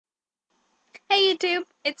YouTube,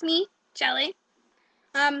 it's me, Jelly.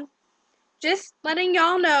 Um, just letting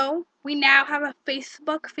y'all know, we now have a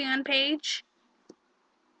Facebook fan page.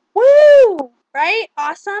 Woo! Right?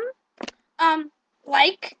 Awesome. Um,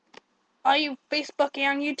 like, all you Facebook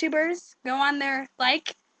and YouTubers, go on there,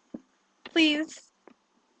 like, please.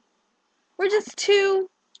 We're just two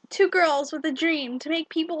girls with a dream to make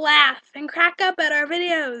people laugh and crack up at our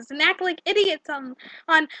videos and act like idiots on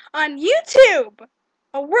YouTube,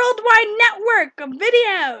 a worldwide network of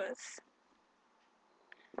videos.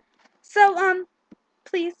 So,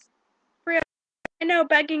 please, real. I know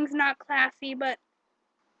begging's not classy, but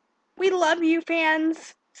we love you,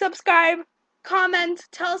 fans. Subscribe, comment,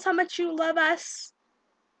 tell us how much you love us,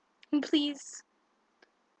 and please,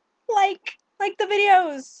 like the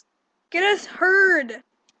videos. Get us heard.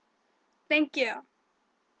 Thank you.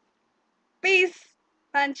 Peace.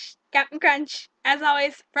 Punch, Captain Crunch, as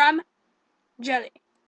always, from Jelly.